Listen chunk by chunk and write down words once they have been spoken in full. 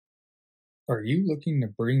Are you looking to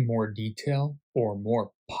bring more detail or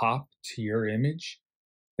more pop to your image?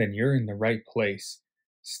 Then you're in the right place.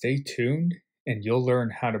 Stay tuned and you'll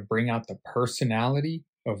learn how to bring out the personality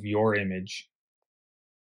of your image.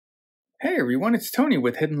 Hey everyone, it's Tony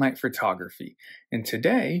with Hidden Light Photography, and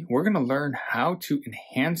today we're going to learn how to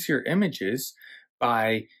enhance your images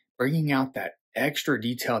by bringing out that extra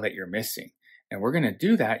detail that you're missing. And we're going to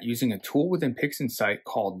do that using a tool within PixInsight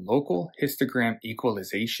called Local Histogram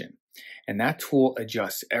Equalization. And that tool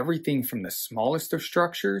adjusts everything from the smallest of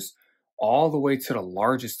structures all the way to the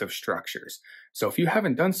largest of structures. So if you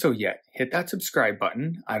haven't done so yet, hit that subscribe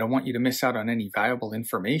button. I don't want you to miss out on any valuable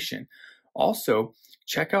information. Also,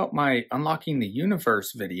 check out my Unlocking the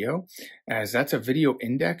Universe video, as that's a video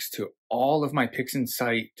index to all of my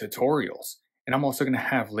PixInsight tutorials. And I'm also going to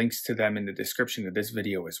have links to them in the description of this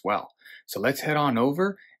video as well. So let's head on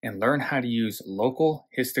over and learn how to use Local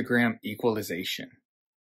Histogram Equalization.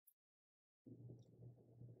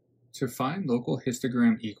 To find Local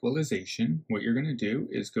Histogram Equalization, what you're going to do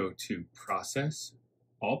is go to Process,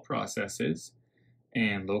 All Processes,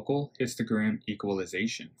 and Local Histogram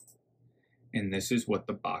Equalization. And this is what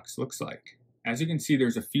the box looks like. As you can see,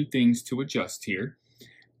 there's a few things to adjust here.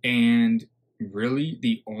 And really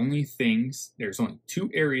there's only two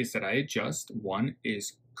areas that I adjust. One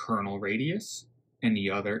is kernel radius and the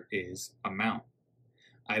other is amount.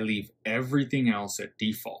 I leave everything else at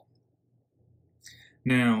default.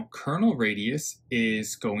 Now, kernel radius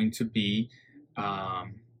is going to be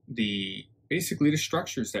basically the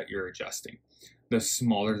structures that you're adjusting. The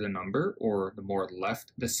smaller the number, or the more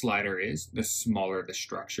left the slider is, the smaller the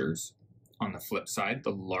structures. On the flip side, the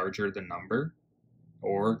larger the number,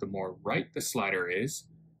 or the more right the slider is,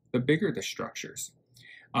 the bigger the structures.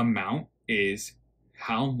 Amount is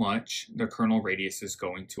how much the kernel radius is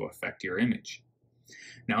going to affect your image.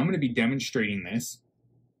 Now I'm going to be demonstrating this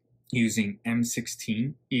using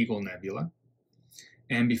M16 Eagle Nebula.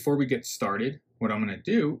 And before we get started, what I'm going to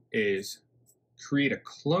do is create a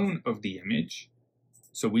clone of the image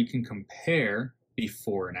so we can compare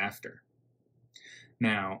before and after.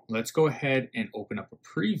 Now, let's go ahead and open up a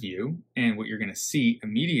preview, and what you're going to see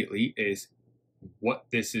immediately is what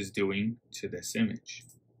this is doing to this image.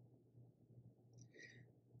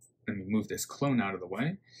 Let me move this clone out of the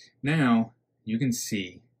way. Now, you can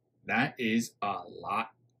see that is a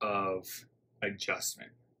lot of adjustment.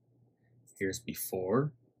 Here's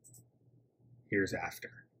before, here's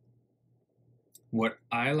after. What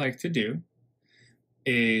I like to do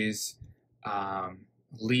is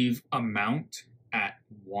leave amount at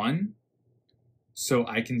 1 so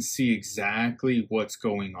I can see exactly what's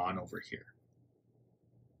going on over here.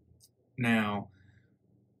 Now,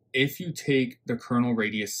 if you take the kernel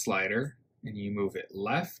radius slider and you move it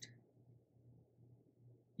left,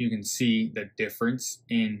 you can see the difference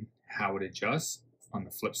in how it adjusts. On the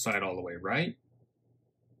flip side, all the way right,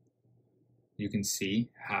 you can see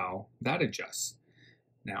how that adjusts.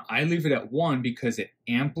 Now, I leave it at 1 because it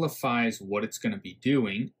amplifies what it's going to be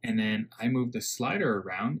doing, and then I move the slider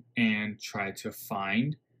around and try to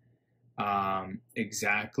find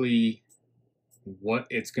exactly what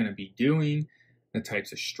it's going to be doing, the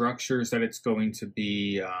types of structures that it's going to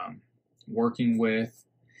be working with,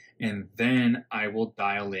 and then I will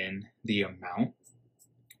dial in the amount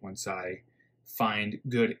once I find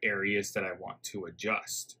good areas that I want to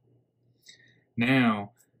adjust.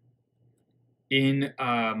 Now, in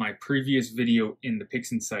my previous video in the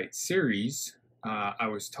PixInsight series, I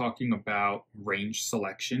was talking about range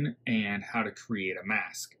selection and how to create a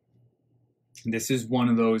mask. This is one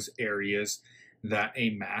of those areas that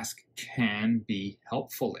a mask can be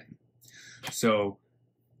helpful in. So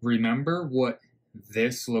remember what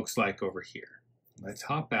this looks like over here. Let's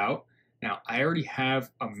hop out. Now, I already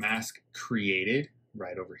have a mask created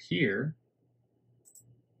right over here,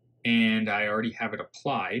 and I already have it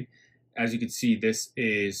applied. As you can see, this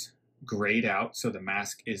is grayed out, so the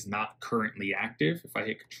mask is not currently active. If I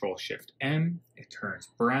hit Control-Shift-M, it turns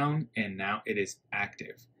brown, and now it is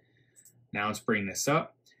active. Now let's bring this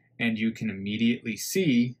up, and you can immediately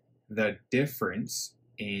see the difference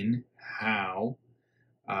in how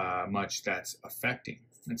much that's affecting.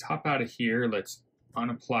 Let's hop out of here. Let's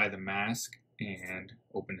unapply the mask and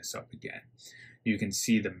open this up again. You can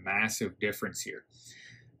see the massive difference here.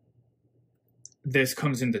 This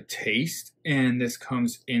comes into taste, and this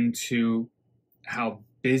comes into how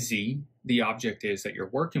busy the object is that you're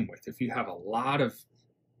working with. If you have a lot of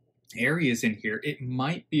areas in here, it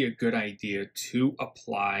might be a good idea to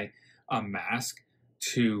apply a mask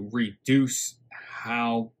to reduce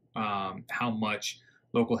how much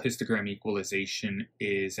local histogram equalization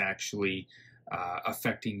is actually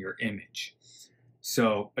affecting your image.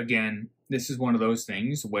 So again, this is one of those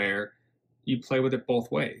things where you play with it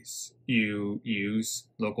both ways. You use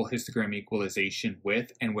local histogram equalization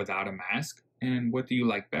with and without a mask, and what do you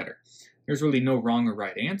like better? There's really no wrong or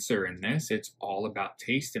right answer in this. It's all about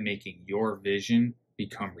taste and making your vision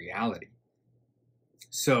become reality.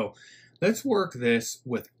 So let's work this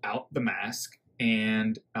without the mask,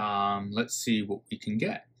 and let's see what we can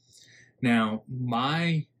get. Now,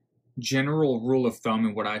 my general rule of thumb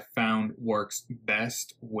and what I found works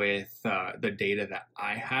best with the data that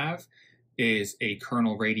I have is a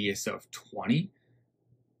kernel radius of 20,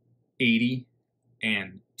 80,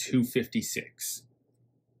 and 256.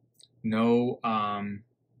 No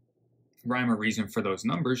rhyme or reason for those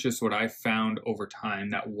numbers, just what I've found over time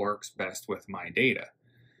that works best with my data.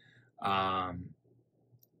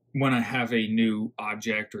 When I have a new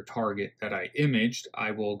object or target that I imaged,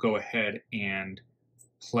 I will go ahead and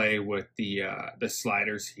play with the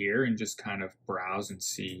sliders here and just kind of browse and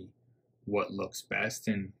see what looks best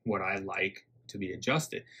and what I like to be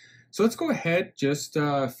adjusted. So let's go ahead, just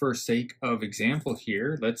for sake of example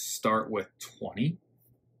here, let's start with 20.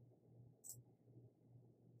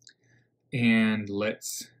 And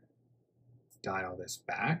let's dial this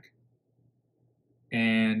back.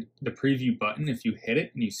 And the preview button, if you hit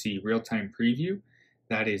it and you see real-time preview,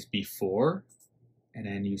 that is before. And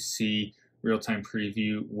then you see real-time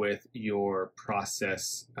preview with your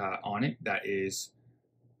process on it, that is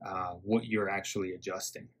what you're actually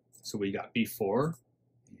adjusting. So we got before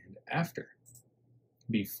and after.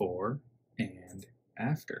 Before and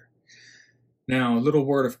after. Now, a little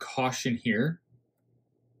word of caution here.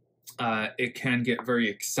 It can get very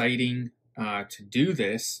exciting to do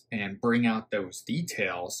this and bring out those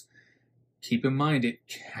details. Keep in mind, it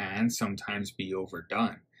can sometimes be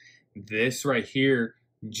overdone. This right here,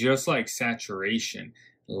 just like saturation,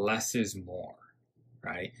 less is more,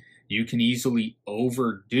 right? You can easily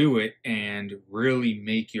overdo it and really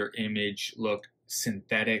make your image look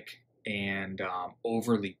synthetic and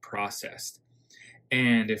overly processed.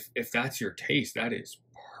 And if that's your taste, that is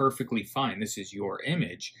perfectly fine. This is your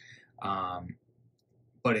image.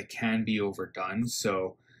 But it can be overdone.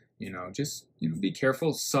 So, just be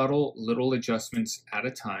careful, subtle little adjustments at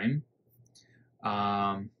a time.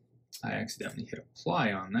 I accidentally hit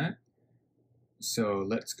apply on that. So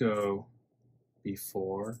let's go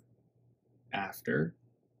before, after.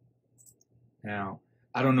 Now,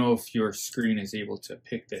 I don't know if your screen is able to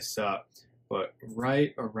pick this up, but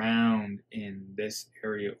right around in this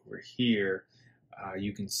area over here,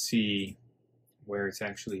 you can see where it's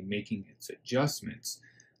actually making its adjustments.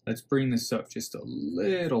 Let's bring this up just a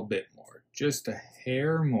little bit more, just a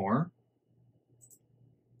hair more.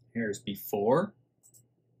 Here's before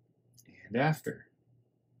and after,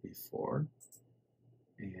 before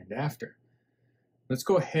and after. Let's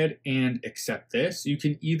go ahead and accept this. You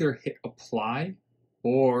can either hit apply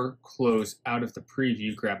or close out of the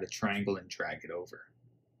preview, grab the triangle and drag it over.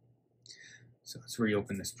 So let's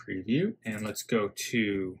reopen this preview and let's go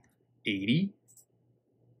to 80.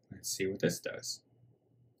 Let's see what this does.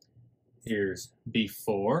 Here's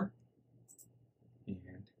before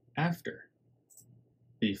and after.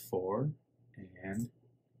 Before and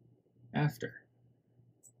after.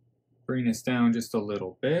 Bring this down just a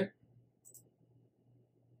little bit.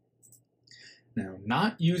 Now,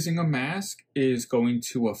 not using a mask is going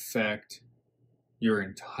to affect your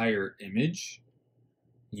entire image.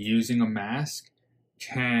 Using a mask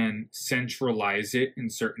can centralize it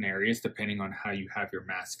in certain areas depending on how you have your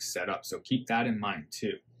mask set up. So keep that in mind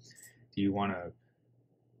too. Do you want to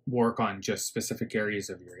work on just specific areas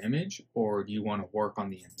of your image, or do you want to work on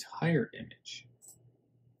the entire image?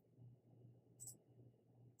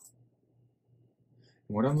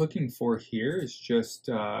 What I'm looking for here is just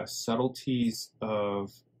subtleties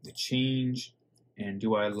of the change, and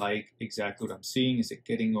do I like exactly what I'm seeing? Is it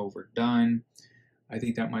getting overdone? I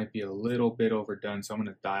think that might be a little bit overdone, so I'm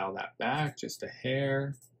going to dial that back just a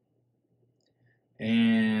hair.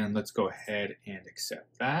 And let's go ahead and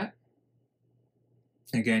accept that.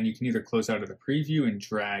 Again, you can either close out of the preview and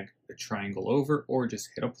drag the triangle over, or just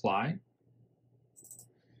hit apply.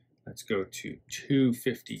 Let's go to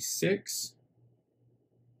 256.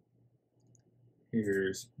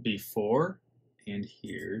 Here's before, and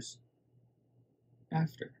here's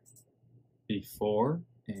after. Before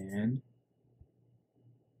and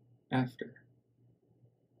after.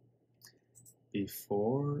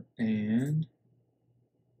 Before and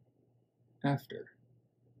after.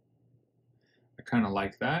 I kind of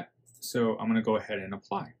like that, so I'm going to go ahead and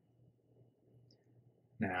apply.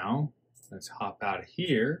 Now, let's hop out of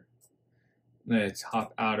here. Let's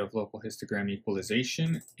hop out of local histogram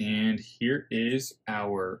equalization, and here is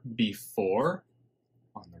our before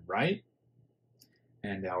right,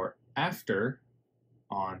 and our after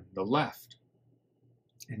on the left.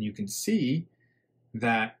 And you can see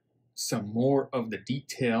that some more of the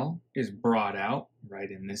detail is brought out right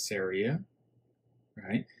in this area,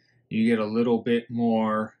 right? You get a little bit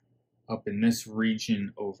more up in this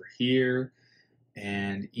region over here,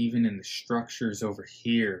 and even in the structures over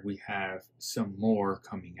here, we have some more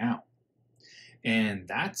coming out. And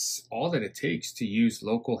that's all that it takes to use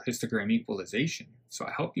local histogram equalization. So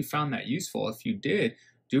I hope you found that useful. If you did,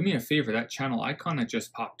 do me a favor, that channel icon that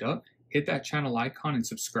just popped up, hit that channel icon and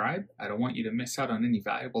subscribe. I don't want you to miss out on any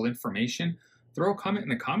valuable information. Throw a comment in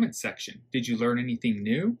the comment section. Did you learn anything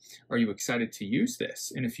new? Are you excited to use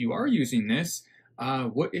this? And if you are using this,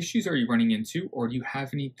 what issues are you running into, or do you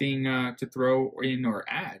have anything to throw in or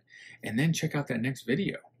add? And then check out that next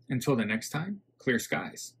video. Until the next time, clear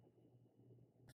skies.